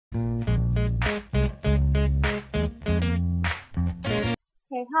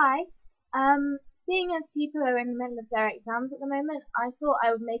Hi. Seeing as people are in the middle of their exams at the moment, I thought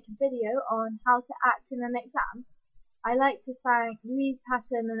I would make a video on how to act in an exam. I like to thank Louise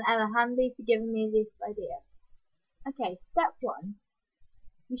Hatton and Ella Handley for giving me this idea. Okay, step 1.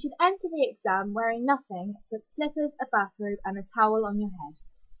 You should enter the exam wearing nothing but slippers, a bathrobe and a towel on your head.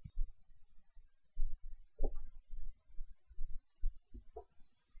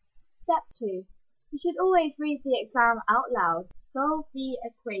 Step 2. You should always read the exam out loud. Solve the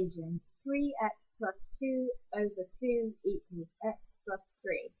equation 3x plus 2 over 2 equals x plus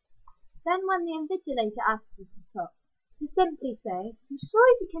 3. Then when the invigilator asks you to stop, you simply say, "I'm sure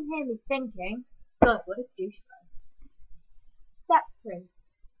you can hear me thinking." God, what a douchebag. Step 3.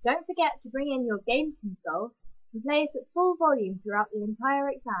 Don't forget to bring in your games console and play it at full volume throughout the entire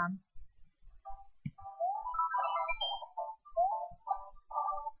exam.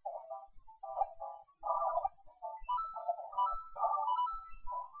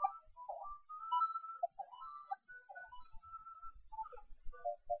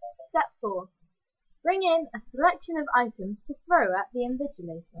 Step 4. Bring in a selection of items to throw at the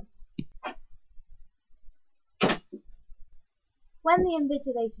invigilator. When the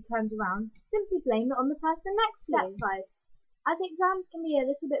invigilator turns around, simply blame it on the person next to you. Step 5. As exams can be a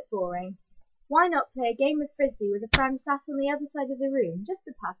little bit boring, why not play a game of frisbee with a friend sat on the other side of the room just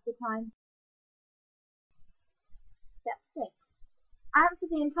to pass the time? Step 6. Answer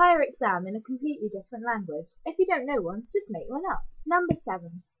the entire exam in a completely different language. If you don't know one, just make one up. Number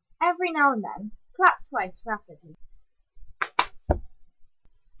 7. Every now and then, clap twice rapidly.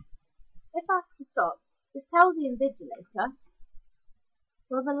 If asked to stop, just tell the invigilator,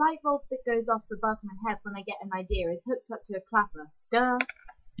 "Well, the light bulb that goes off above my head when I get an idea is hooked up to a clapper. Duh."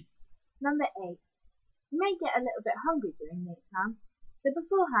 Number 8. You may get a little bit hungry during the exam, so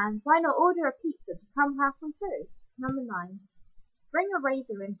beforehand, why not order a pizza to come halfway through? Number 9. Bring a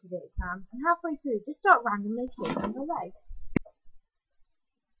razor into the exam and halfway through just start randomly shaving your legs.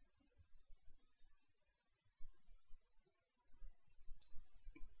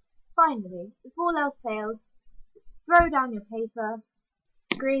 Finally, if all else fails, just throw down your paper,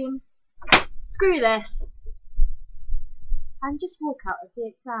 scream, "Screw this," and just walk out of the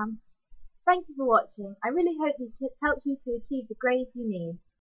exam. Thank you for watching. I really hope these tips helped you to achieve the grades you need.